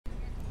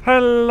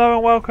Hello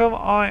and welcome,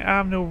 I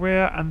am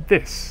Nilria and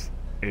this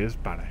is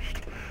Banished.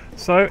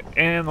 So,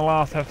 in the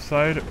last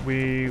episode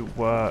we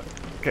were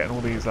getting all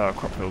these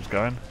crop fields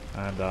going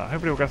and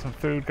hopefully we'll get some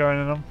food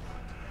going in them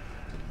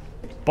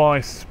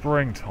by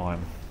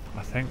springtime.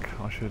 I think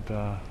I should,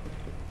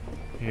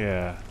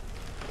 yeah,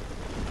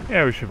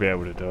 we should be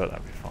able to do it,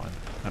 that'd be fine,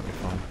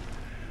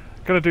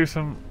 Gonna do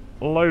some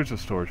loads of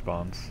storage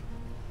barns,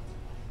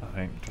 I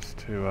think, just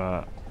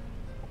to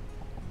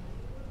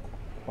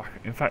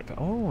in fact,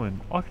 oh, and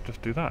I could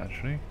just do that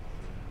actually,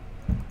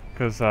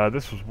 because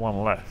this was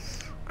one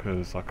less,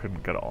 because I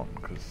couldn't get it on,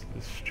 because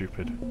this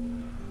stupid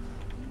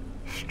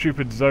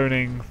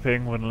zoning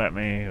thing wouldn't let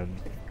me,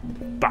 and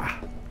I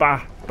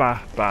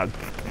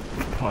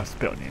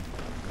spit on you.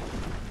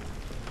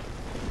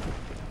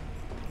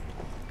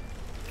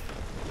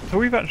 So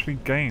we've actually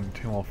gained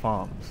 2 more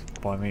farms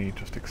by me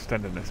just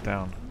extending this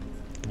down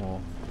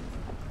more,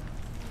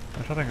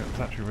 which I think is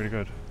actually really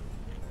good.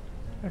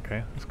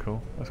 Okay, that's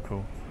cool,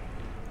 So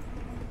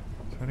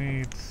we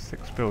need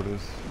 6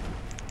 builders.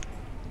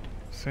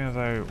 Seeing as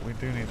though we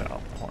do need that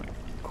up quite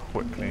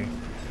quickly.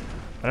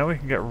 And then we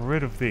can get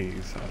rid of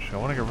these, actually. I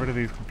want to get rid of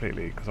these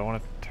completely, because I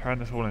want to turn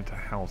this all into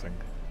housing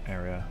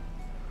area.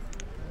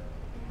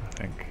 I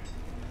think.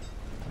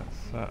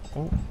 That's,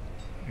 oh,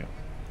 yeah.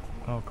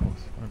 Oh, of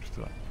course, I'll just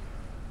do that.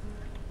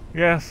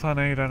 Yes, I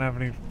know you don't have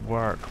any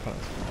work, but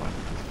that's fine,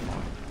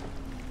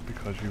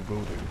 because you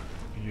will do.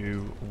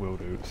 You will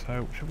do.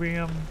 So, should we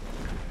get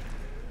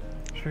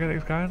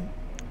these going?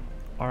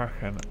 I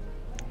reckon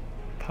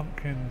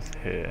pumpkins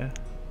here.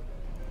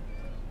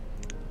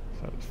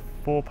 So it's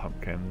 4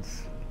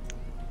 pumpkins.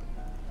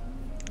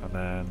 And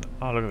then,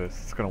 oh look at this,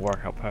 it's going to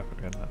work out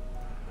perfectly, isn't it?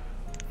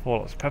 4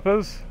 lots of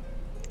peppers.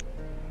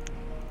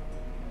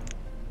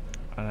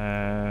 And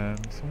then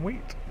some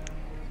wheat.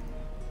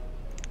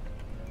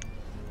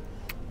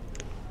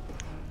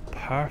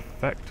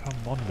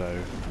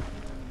 Perfectamundo.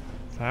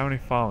 So how many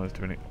farmers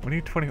do we need? We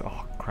need 20.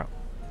 Oh crap!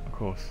 Of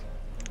course,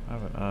 I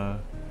haven't.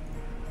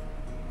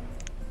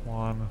 1.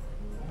 Oh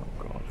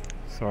god.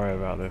 Sorry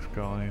about this,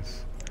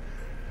 guys.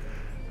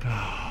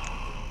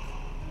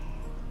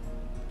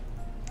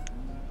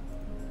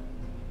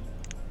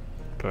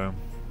 Boom.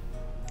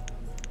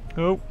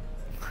 Oh.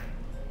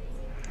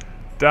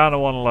 Down to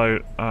 1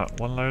 load.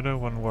 1 loader,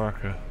 1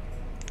 worker.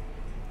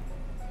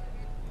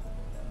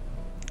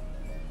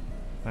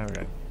 There we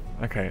go.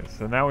 Okay,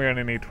 so now we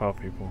only need 12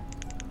 people.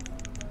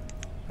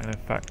 And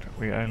in fact,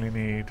 we only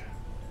need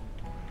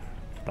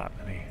that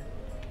many.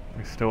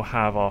 We still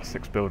have our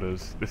 6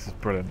 builders. This is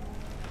brilliant.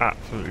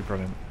 Absolutely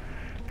brilliant.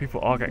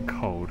 People are getting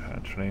cold,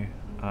 actually.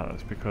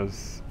 That's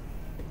because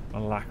a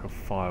lack of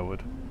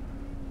firewood.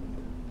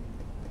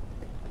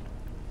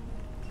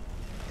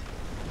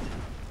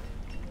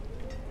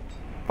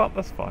 But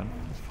that's fine.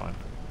 That's fine.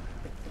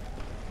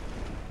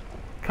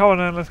 Come on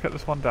then, let's get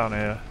this one down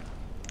here.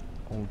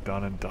 All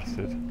done and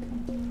dusted.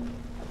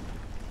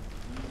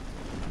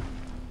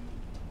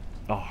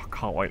 Oh, I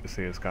can't wait to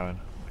see this going.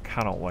 I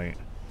cannot wait.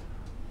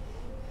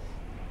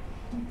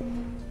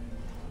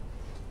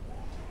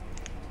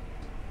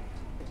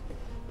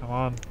 Come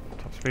on,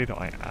 top speed.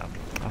 I am.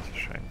 That's a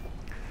shame.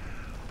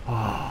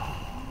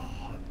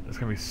 Oh, there's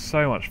going to be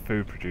so much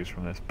food produced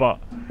from this,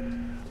 but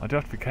I do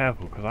have to be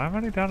careful because I'm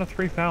only down to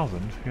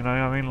 3,000. You know,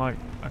 I mean, like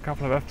a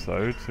couple of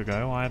episodes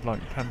ago, I had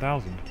like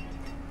 10,000.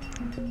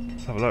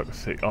 Let's have a look.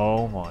 See.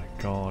 Oh my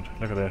god,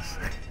 look at this.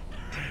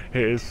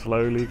 It is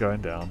slowly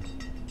going down.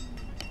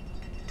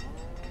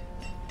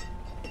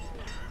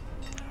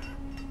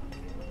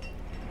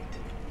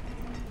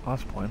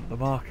 Last point, the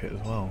market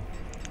as well.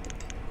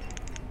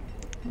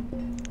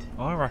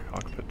 I reckon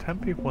I could put 10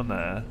 people in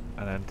there,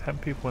 and then 10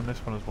 people in this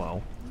one as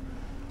well.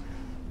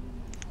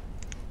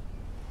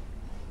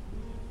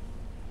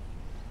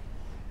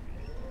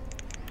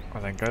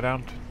 And then go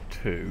down to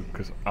 2,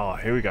 because, oh,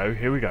 here we go.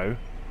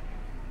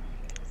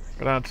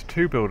 Go down to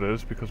 2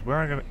 builders, because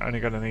we're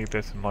only going to need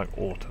this in, like,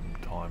 autumn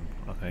time,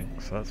 I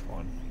think, so that's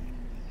fine.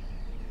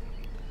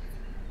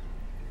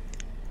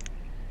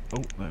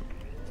 Oh, no.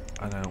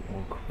 And then we'll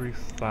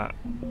increase that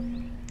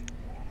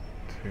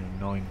to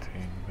 19,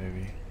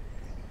 maybe.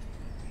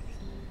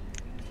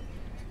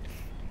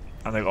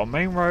 And they've got a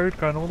main road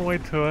going all the way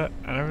to it,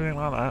 and everything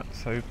like that,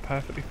 so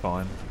perfectly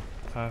fine.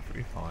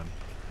 Perfectly fine.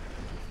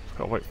 Just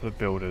gotta wait for the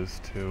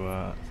builders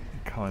to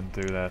come and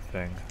do their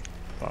thing.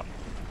 But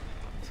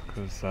it's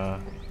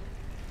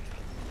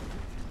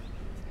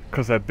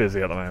because they're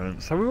busy at the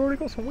moment. So we've already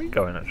got some wheat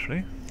going,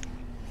 actually.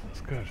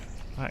 That's good.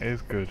 That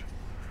is good.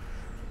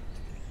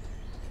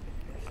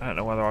 I don't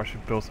know whether I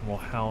should build some more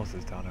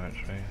houses down here,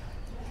 actually.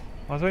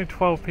 Well, there's only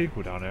 12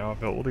 people down here. I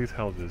built all these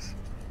houses.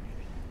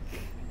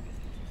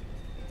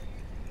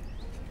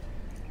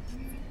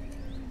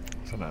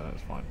 So no,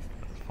 that's fine.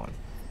 That's fine.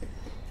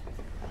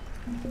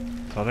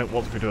 So I think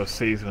once we do a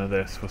season of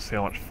this, we'll see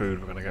how much food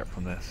we're going to get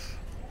from this.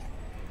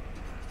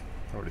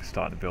 We're already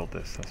starting to build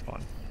this. That's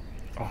fine.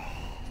 Oh,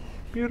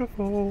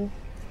 beautiful.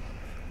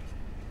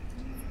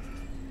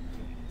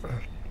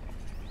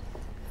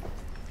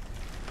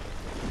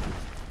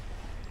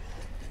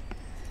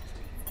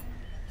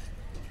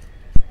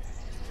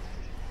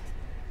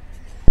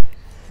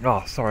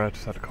 Oh, sorry, I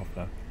just had a cough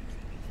there.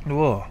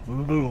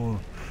 Whoa.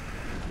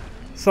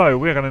 So,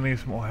 we're going to need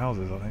some more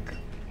houses, I think.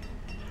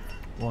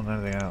 More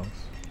than anything else.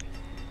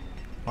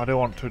 I do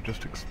want to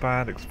just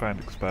expand, and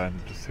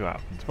just see what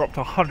happens. We're up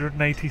to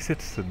 180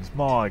 citizens.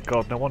 My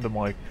god, no wonder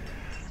my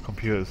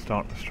computer's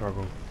starting to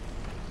struggle.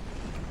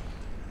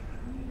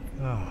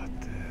 Oh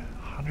dear,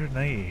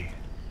 180.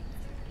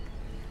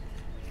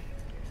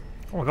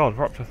 Oh my god,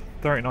 we're up to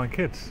 39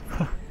 kids.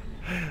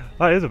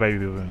 That is a baby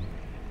boom.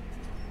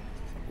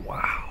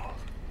 Wow.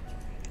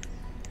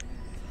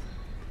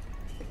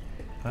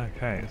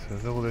 Okay,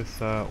 so all this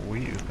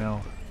wheat is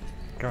now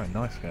going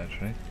nicely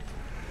actually.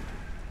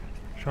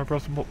 Shall I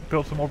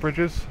build some more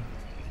bridges?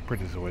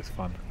 Bridges are always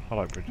fun. I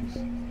like bridges.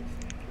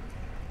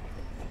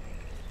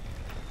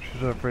 Should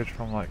do a bridge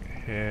from like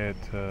here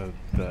to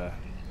there.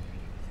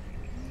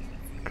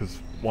 Because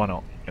why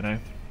not, you know?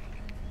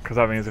 Because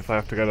that means if they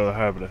have to go to the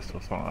herbalist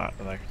or something like that,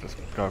 then they can just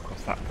go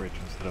across that bridge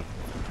instead of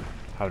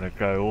having to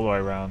go all the way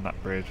around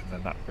that bridge and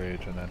then that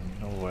bridge and then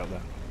all the way up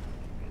there.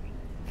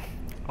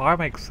 Oh, that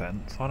makes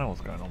sense. I know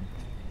what's going on.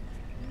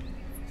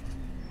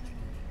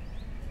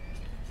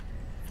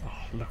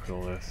 Oh, look at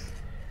all this.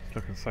 It's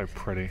looking so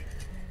pretty.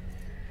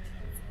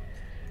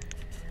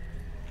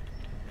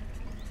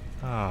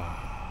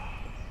 Ah.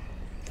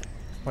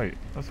 Wait,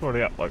 that's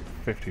already up like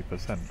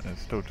 50% and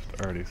it's still just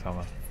early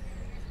summer.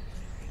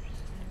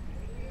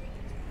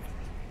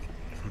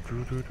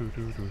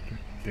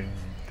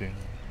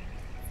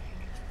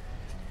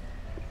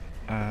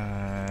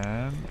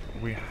 And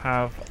we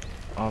have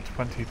our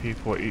 20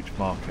 people at each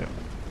market.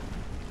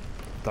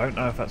 Don't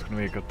know if that's going to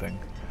be a good thing,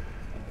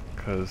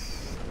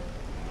 because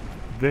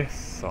this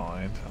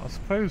side, I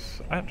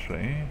suppose,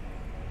 actually,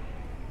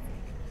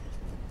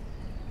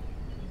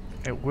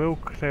 it will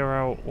clear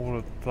out all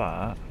of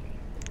that.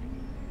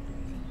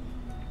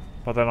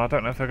 But then I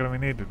don't know if they're going to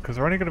be needed, because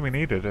they're only going to be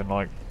needed in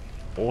like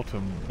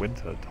autumn,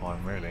 winter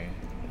time, really.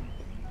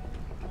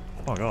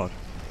 Oh my god.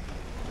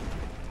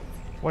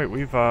 Wait,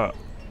 we've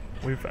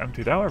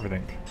emptied out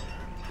everything.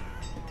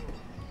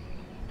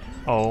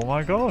 Oh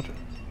my god.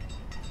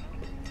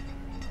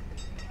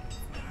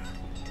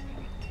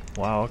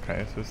 Wow,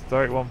 okay, so it's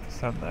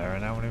 31% there,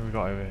 and how many have we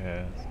got over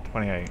here? It's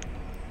 28.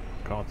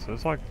 God, so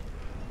it's like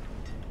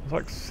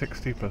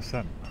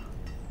 60%.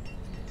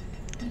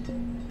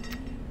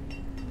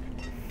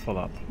 Full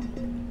up.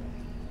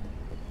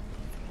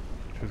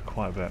 Which is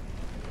quite a bit.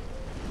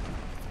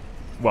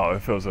 Well,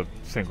 if it was a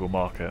single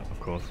market, of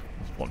course.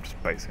 That's what I'm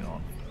just basing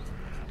on.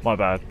 My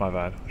bad.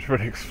 I should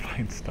really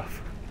explain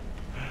stuff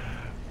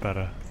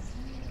better.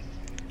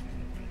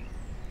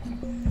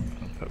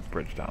 I'll put a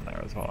bridge down there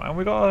as well. And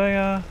we got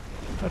a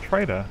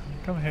trader.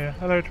 Come here.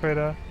 Hello,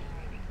 trader.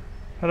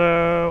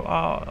 Hello.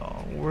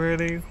 Oh,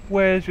 really?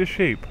 Where's your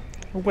sheep?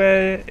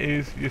 Where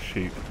is your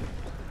sheep?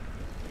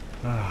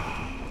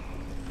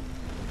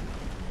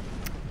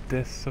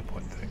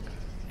 Disappointing.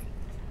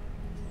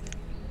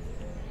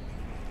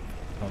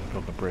 I'll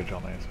build the bridge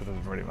on it, so it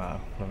doesn't really matter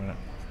for a minute.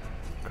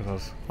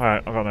 Because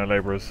alright, I've got no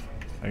labourers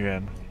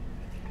again.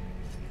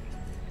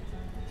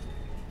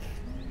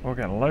 We're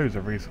getting loads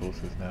of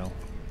resources now.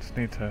 Just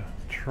need to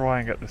try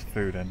and get this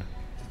food in.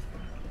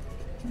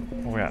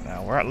 Where are we at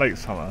now? We're at late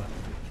summer,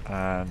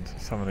 and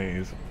some of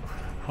these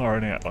are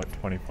only at like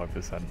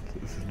 25%, so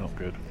this is not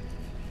good.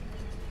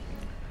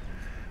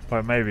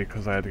 But maybe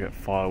because I had to get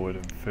firewood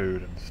and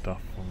food and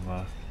stuff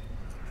from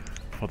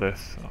for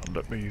this. Oh,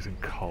 look, they're using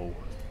coal.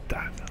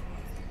 Damn them.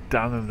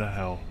 Damn them to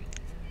hell.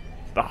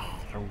 Oh,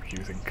 they're all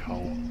using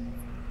coal.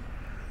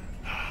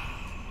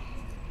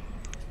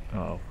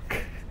 Oh.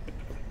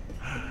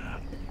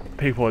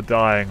 People are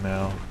dying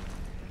now.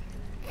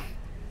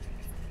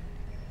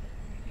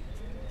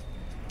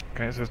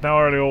 Okay, so it's now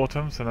early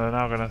autumn, so they're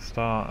now going to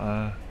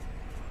start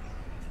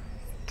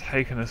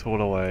taking this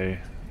all away,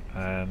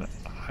 and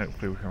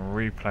hopefully we can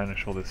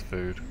replenish all this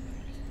food.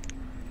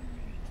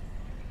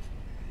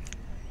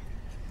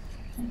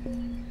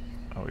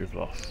 Oh, we've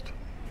lost.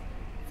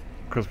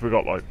 Because we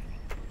got like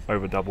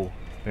over double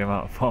the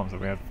amount of farms that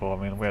we had before.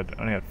 I mean, we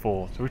only had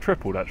 4, so we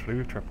tripled actually,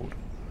 we've tripled.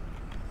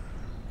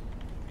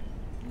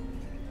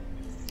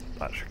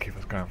 That should keep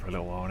us going for a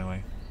little while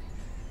anyway.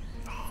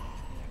 Oh,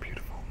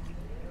 beautiful.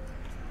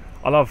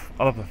 I love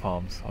the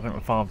farms. I think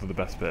the farms are the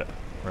best bit,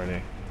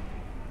 really.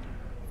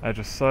 They're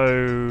just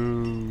so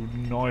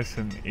nice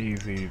and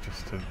easy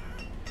just to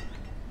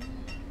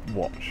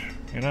watch,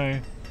 you know?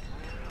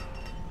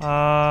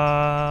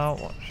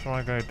 What should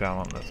I go down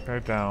on? Let's go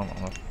down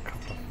on a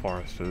couple of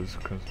foresters,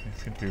 because we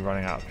seem to be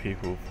running out of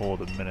people for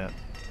the minute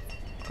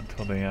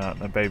until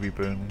the baby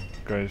boom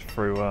goes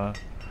through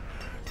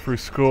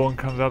school and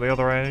comes out the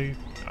other end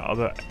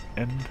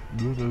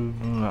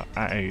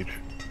at age.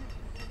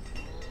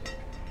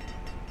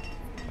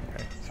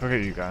 Okay, so I'll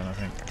get you going, I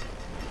think.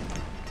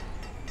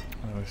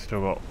 And we've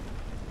still got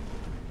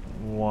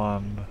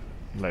 1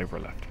 labourer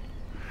left.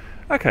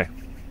 Okay.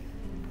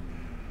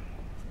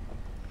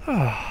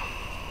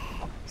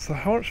 So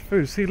how much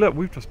food? See, look,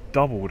 we've just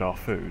doubled our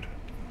food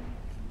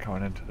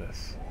coming into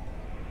this.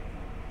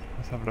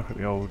 Let's have a look at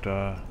the old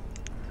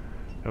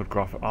Old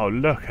graphic. Oh,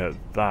 look at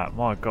that.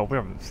 My god, we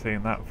haven't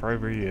seen that for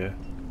over a year.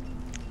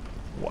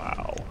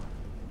 Wow.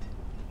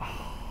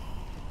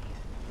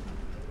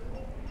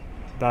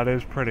 That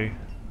is pretty.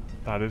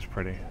 That is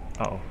pretty.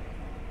 Uh-oh.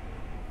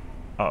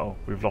 Uh-oh,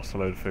 we've lost a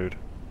load of food.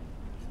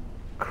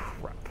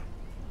 Crap.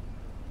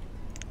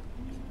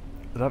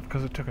 Is that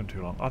because it took him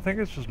too long? I think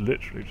it's just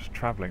literally just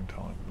travelling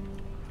time.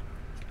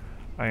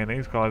 And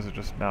these guys are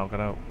just now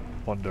going to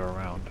wander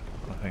around,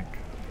 I think.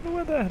 I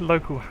wonder where their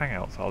local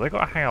hangouts are. They've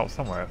got to hang out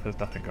somewhere if there's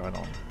nothing going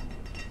on.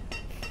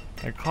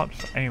 They can't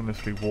just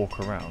aimlessly walk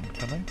around,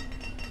 can they?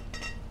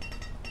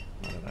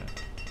 I don't know.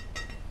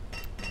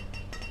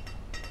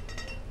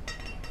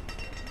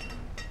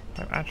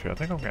 Actually, I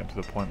think I'm getting to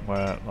the point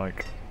where,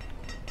 like,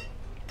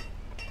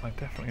 I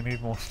definitely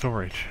need more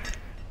storage.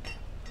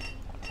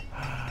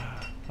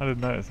 I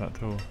didn't notice that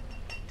at all.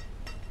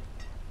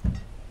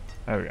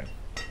 There we go.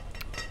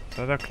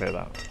 So they'll clear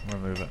that,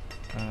 remove it,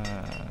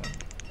 and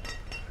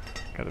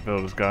get the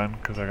builders going,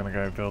 because they're going to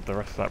go build the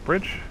rest of that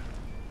bridge.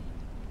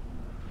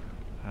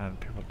 And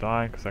people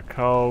dying because they're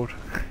cold.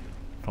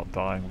 Not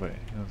dying, but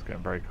it's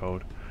getting very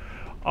cold.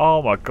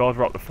 Oh my god,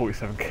 we're up to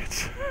 47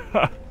 kids.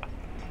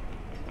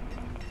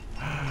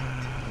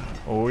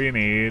 We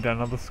need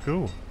another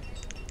school.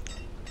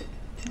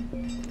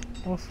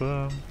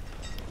 Awesome.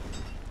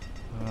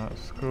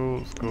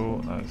 School.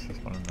 No, it's this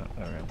one, isn't it?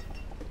 There we go.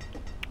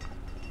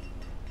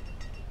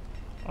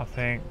 I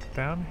think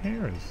down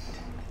here is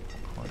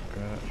quite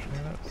good actually.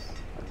 Let's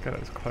get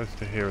it as close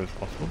to here as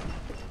possible.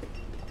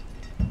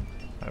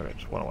 There we go,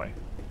 just one away.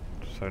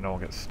 Just so no one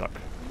gets stuck.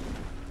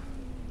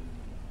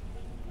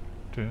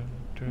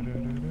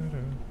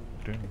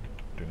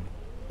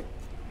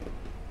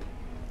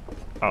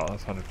 Oh,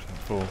 that's 100%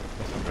 full.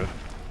 That's not good.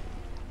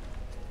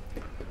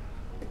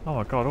 Oh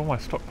my god, all my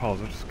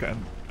stockpiles are just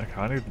getting... Okay,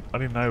 I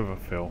need an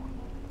overfill.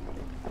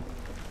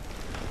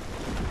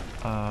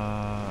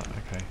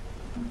 Okay.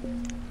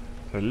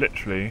 So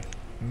literally,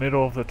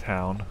 middle of the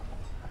town,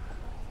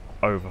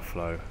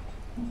 overflow.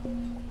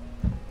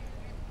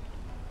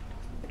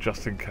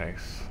 Just in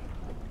case.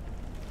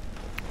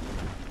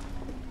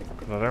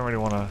 Because I don't really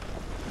want to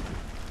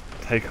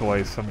take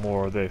away some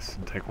more of this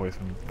and take away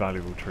some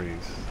valuable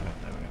trees. So,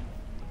 there we go.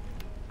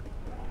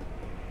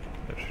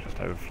 Literally just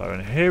overflow.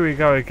 And here we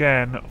go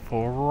again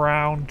for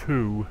round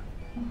 2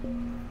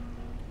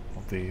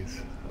 of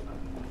these.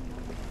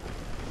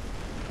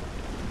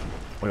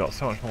 We got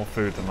so much more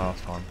food than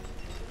last time,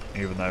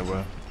 even though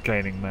we're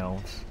gaining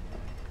mouths.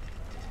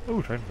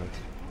 Ooh, trading post.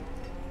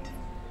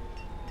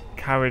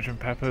 Cabbage and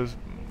peppers.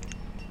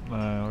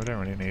 No, we don't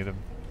really need them.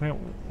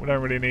 We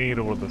don't really need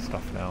all of the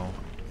stuff now.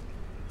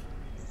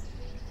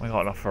 We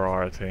got enough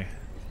variety.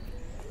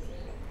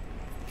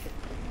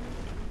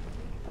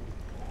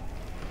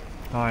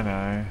 I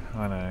know.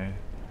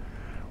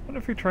 Wonder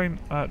if he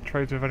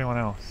trades with anyone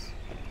else.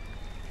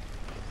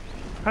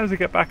 How does he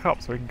get back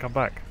up so he can come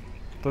back?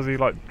 Does he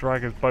like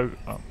drag his boat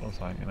up or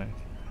something, you know?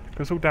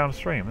 Because it's all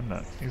downstream, isn't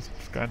it? He's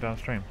just going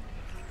downstream.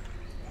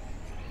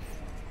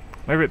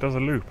 Maybe it does a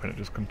loop and it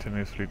just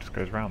continuously just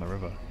goes round the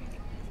river.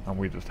 And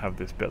we just have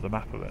this bit of the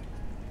map of it.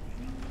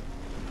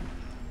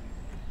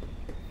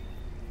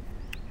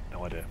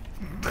 No idea.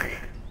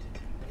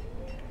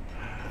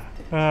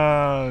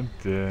 Oh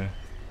dear.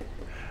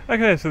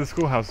 Okay, so the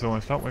schoolhouse is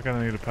almost up. We're going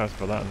to need a person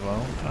for that as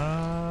well.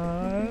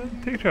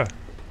 Teacher.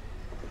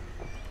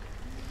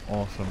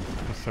 Awesome.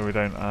 Just so we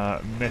don't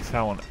miss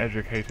out on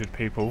educated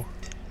people.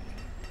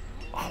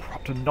 Oh, we're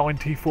up to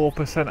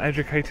 94%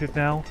 educated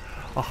now.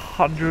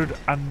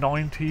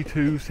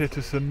 192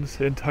 citizens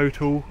in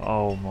total.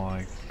 Oh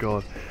my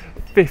god.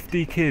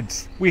 50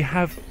 kids. We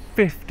have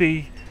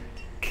 50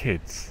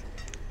 kids.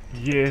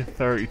 Year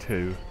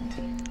 32.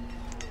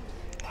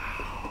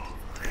 Wow.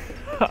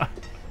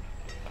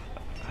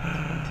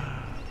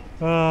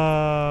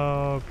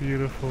 Oh,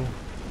 beautiful.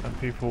 And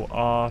people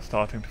are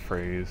starting to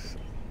freeze.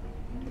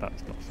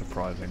 That's not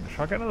surprising. Should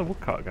I get another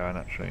woodcut going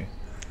actually?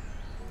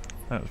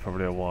 That was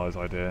probably a wise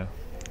idea.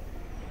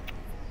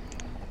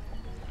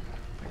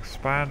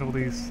 Expand all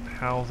these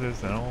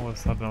houses and all of a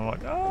sudden I'm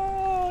like,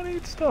 oh, I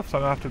need stuff, so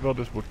I'm going to have to build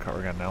this woodcutter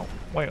again now.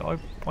 Wait,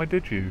 I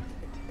did you?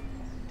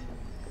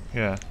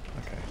 Yeah,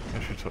 okay. I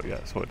should sort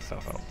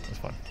itself out. That's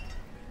fine.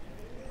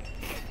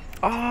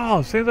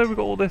 Oh, seems like we've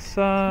got all this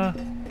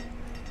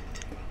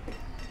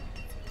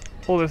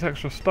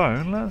extra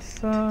stone.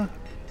 Let's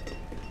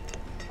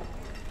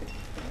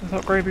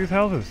upgrade these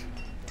houses.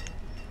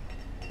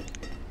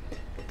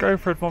 Go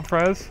for it,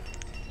 Monfrez.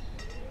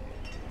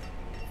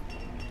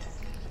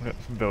 We'll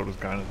get some builders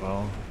going as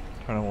well.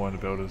 Trying to wind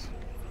the builders.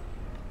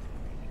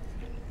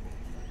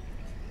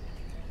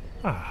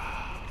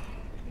 Ah.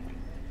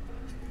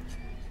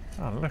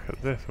 Oh, look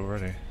at this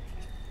already.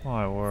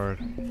 My word.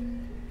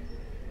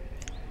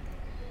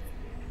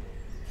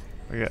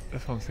 But yeah,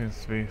 this one seems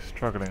to be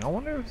struggling. I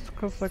wonder if it's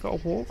because they got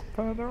to walk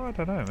further? I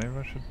don't know. Maybe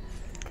I should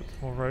put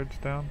some more roads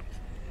down.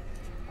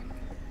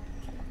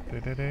 Oh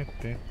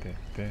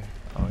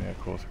yeah, of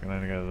course, I can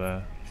only go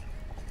there.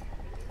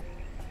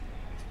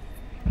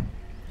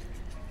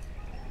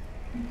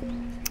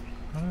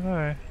 I don't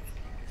know.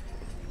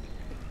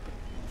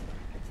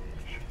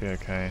 be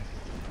okay.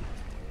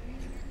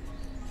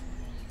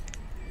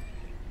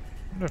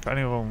 I wonder if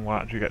any of them will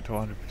actually get to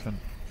 100%.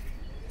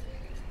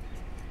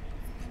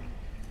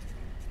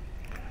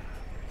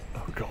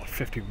 Oh god,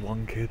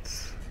 51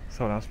 kids.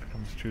 Someone else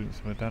becomes students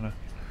in Modena.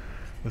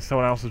 There's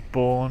someone else is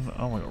born.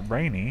 Oh my god,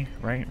 rainy?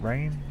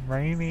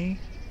 Rainy?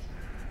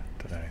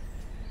 Dunno.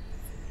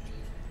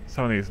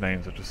 Some of these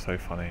names are just so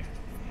funny.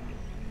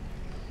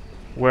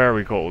 Where have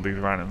we got all these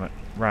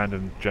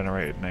random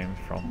generated names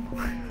from?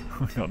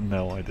 I've got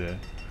no idea.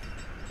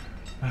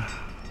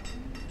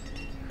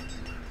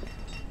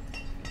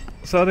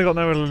 So they got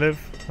nowhere to live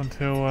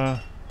until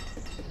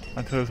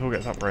this all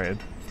gets upgraded.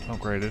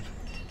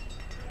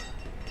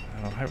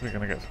 And I'm hopefully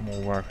going to get some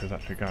more workers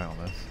actually going on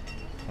this.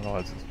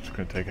 Otherwise it's just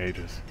going to take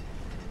ages.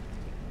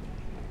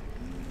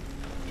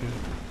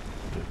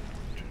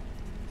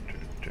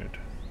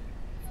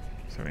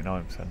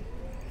 79%,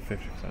 50%.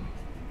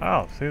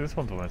 Oh, see, this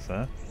one's almost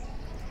there.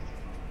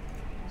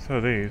 So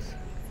are these.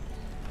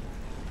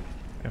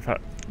 In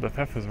fact, the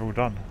peppers are all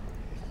done.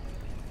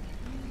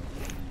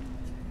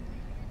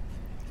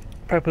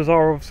 Peppers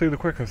are obviously the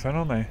quickest then,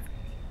 aren't they?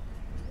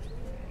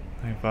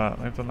 They've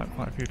done that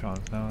quite a few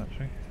times now,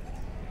 actually.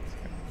 Let's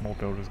get more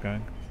builders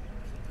going.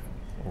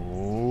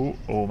 Oh,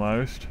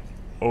 almost.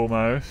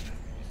 Almost.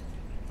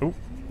 Oh,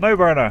 no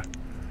burner!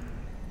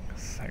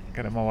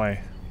 Get in my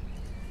way.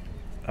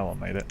 That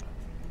one made it.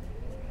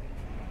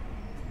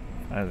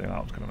 I don't think that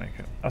one's going to make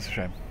it. That's a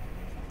shame.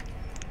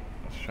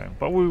 That's a shame.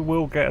 But we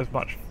will get as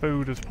much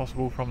food as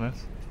possible from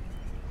this.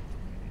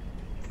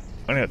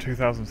 Only at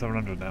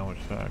 2,700 now, which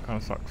kind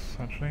of sucks,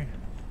 actually.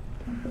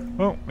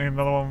 Well, need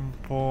another one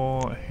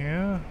for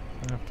here.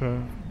 I have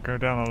to go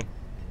down on a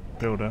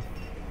builder.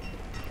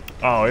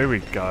 Oh, here we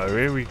go,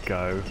 here we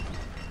go.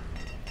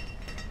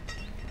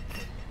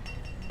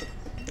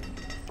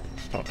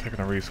 Start taking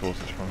the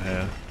resources from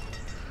here.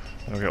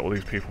 And we'll get all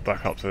these people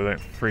back up so they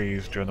don't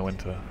freeze during the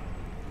winter.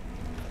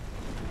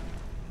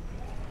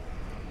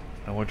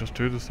 And we'll just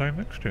do the same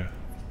next year.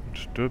 We'll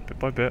just do it bit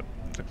by bit,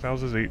 6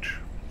 houses each.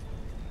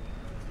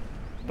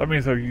 That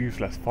means they'll use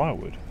less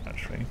firewood,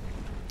 actually.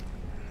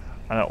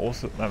 And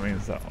that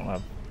means that I'll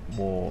have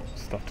more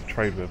stuff to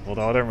trade with,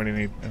 although I don't really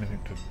need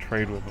anything to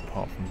trade with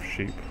apart from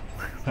sheep.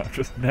 That'll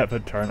just never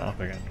turn up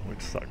again,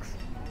 which sucks.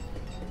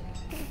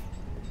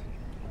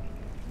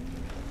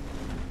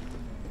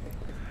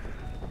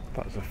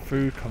 But the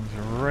food comes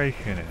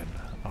raking in.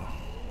 Oh.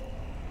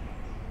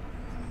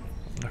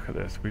 Look at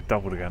this, we've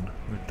doubled again.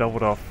 We've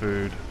doubled our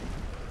food.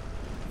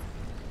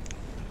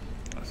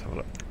 Let's have a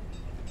look.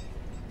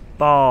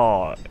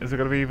 Oh, is it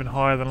going to be even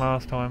higher than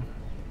last time?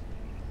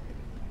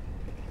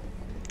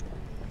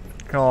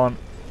 Come on.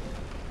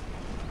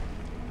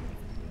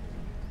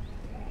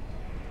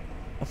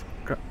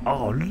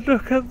 Oh,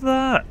 look at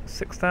that!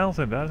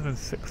 6,000. That has been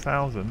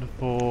 6,000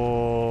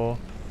 for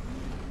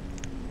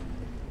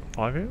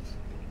 5 years?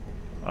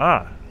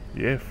 Ah,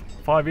 yeah,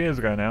 5 years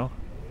ago now.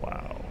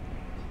 Wow.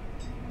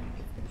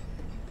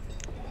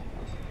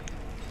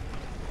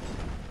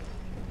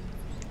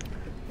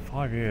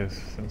 Five years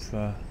since the...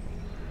 Oh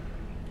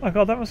my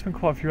god, that must have been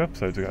quite a few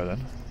episodes ago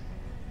then.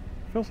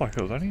 Feels like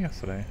it was only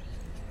yesterday.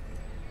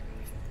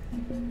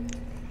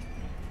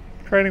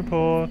 Trading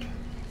port.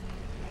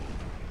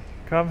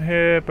 Come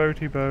here,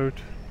 boaty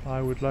boat.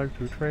 I would like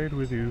to trade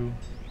with you.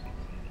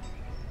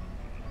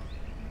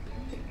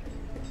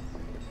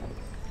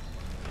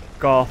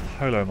 Garth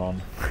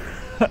Holomon.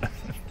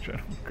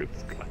 General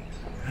goods guy.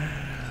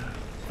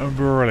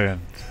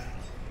 Brilliant.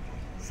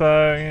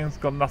 So, it's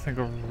got nothing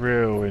of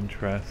real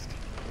interest.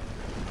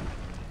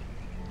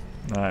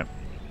 Right.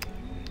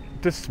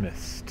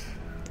 Dismissed.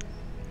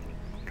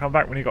 Come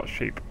back when you got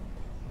sheep.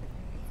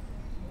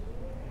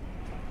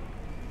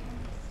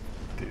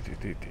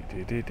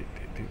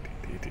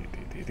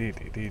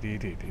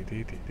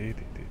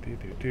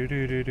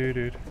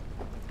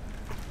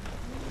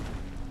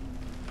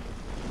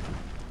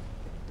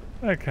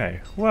 Okay,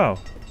 well,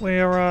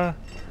 we're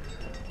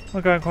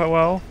going quite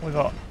well. We've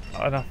got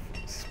enough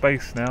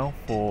space now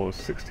for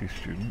 60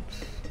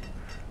 students.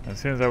 And it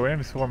seems that we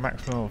only saw a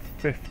maximum of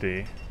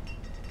 50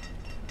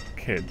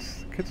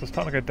 kids. Kids are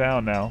starting to go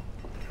down now.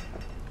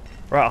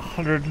 We're at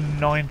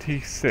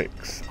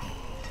 196.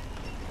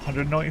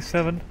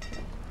 197?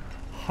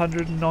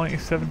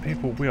 197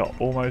 people. We are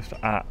almost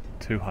at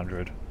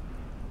 200.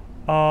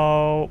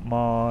 Oh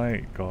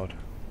my god.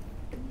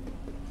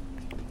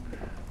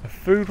 The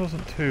food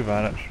wasn't too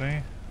bad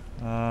actually.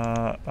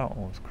 That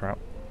one was crap.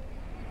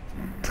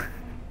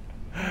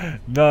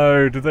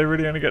 No, did they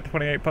really only get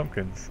 28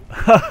 pumpkins?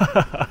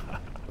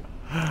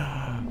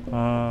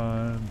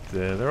 Oh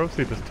dear, they're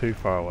obviously just too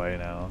far away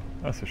now.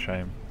 That's a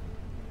shame.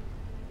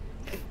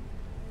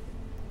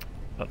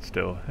 But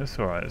still, it's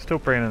alright. It's still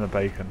bringing in the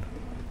bacon.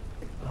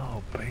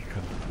 Oh,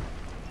 bacon.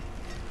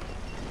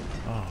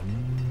 Oh,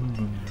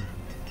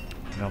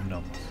 num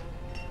nums.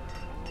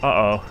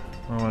 Uh-oh.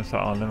 We're almost at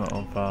our limit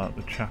of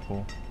the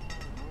chapel.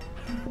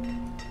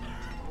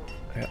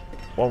 Yeah,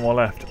 one more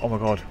left. Oh my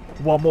god.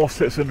 One more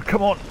citizen.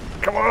 Come on.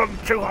 Come on.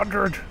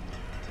 200.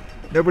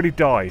 Nobody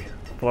die.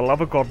 For the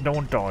love of God, no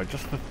one died.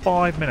 Just for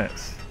 5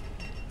 minutes.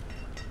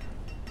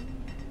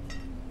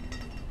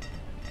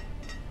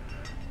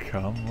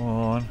 Come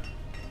on.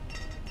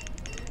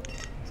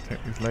 Let's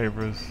take these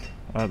labourers,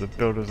 the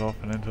builders off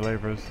and into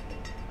labourers.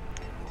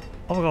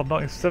 Oh my God,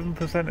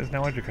 97% is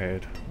now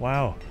educated.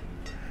 Wow.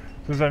 So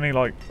there's only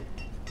like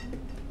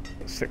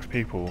 6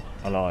 people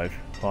alive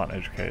who aren't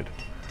educated.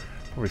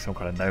 Probably some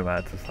kind of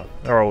nomads and stuff.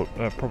 They're old,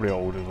 probably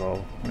old as well,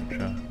 which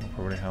will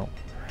probably help.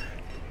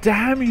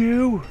 Damn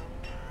you!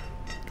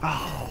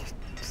 Oh,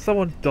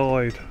 someone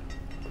died.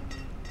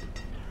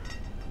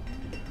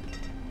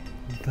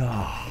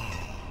 Oh,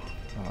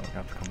 we're going to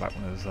have to come back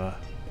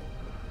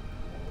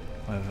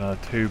when there's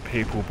 2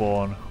 people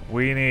born.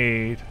 We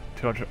need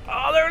 200.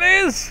 Oh, there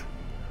it is!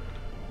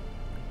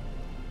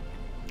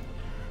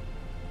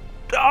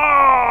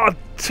 Ah,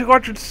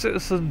 200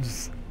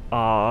 citizens.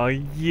 Ah,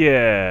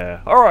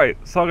 yeah. Alright,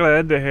 so I'm going to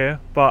end it here.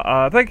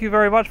 But thank you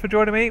very much for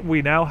joining me.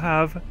 We now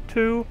have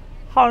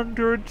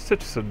 200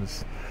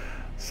 citizens.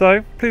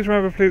 So, please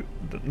remember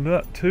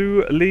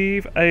to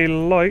leave a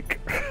like.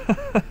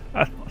 And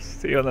I'll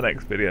see you on the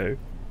next video.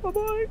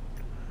 Bye-bye.